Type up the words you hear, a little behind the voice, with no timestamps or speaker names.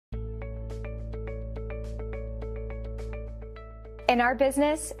In our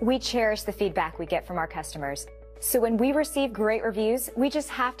business, we cherish the feedback we get from our customers. So when we receive great reviews, we just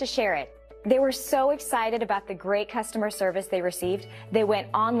have to share it. They were so excited about the great customer service they received, they went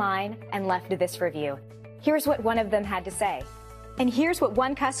online and left this review. Here's what one of them had to say. And here's what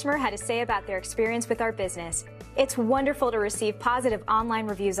one customer had to say about their experience with our business. It's wonderful to receive positive online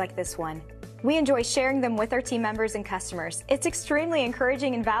reviews like this one. We enjoy sharing them with our team members and customers. It's extremely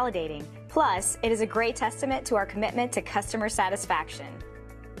encouraging and validating. Plus, it is a great testament to our commitment to customer satisfaction.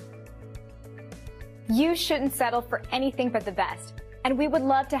 You shouldn't settle for anything but the best, and we would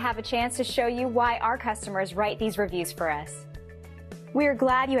love to have a chance to show you why our customers write these reviews for us. We are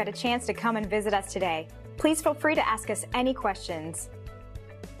glad you had a chance to come and visit us today. Please feel free to ask us any questions.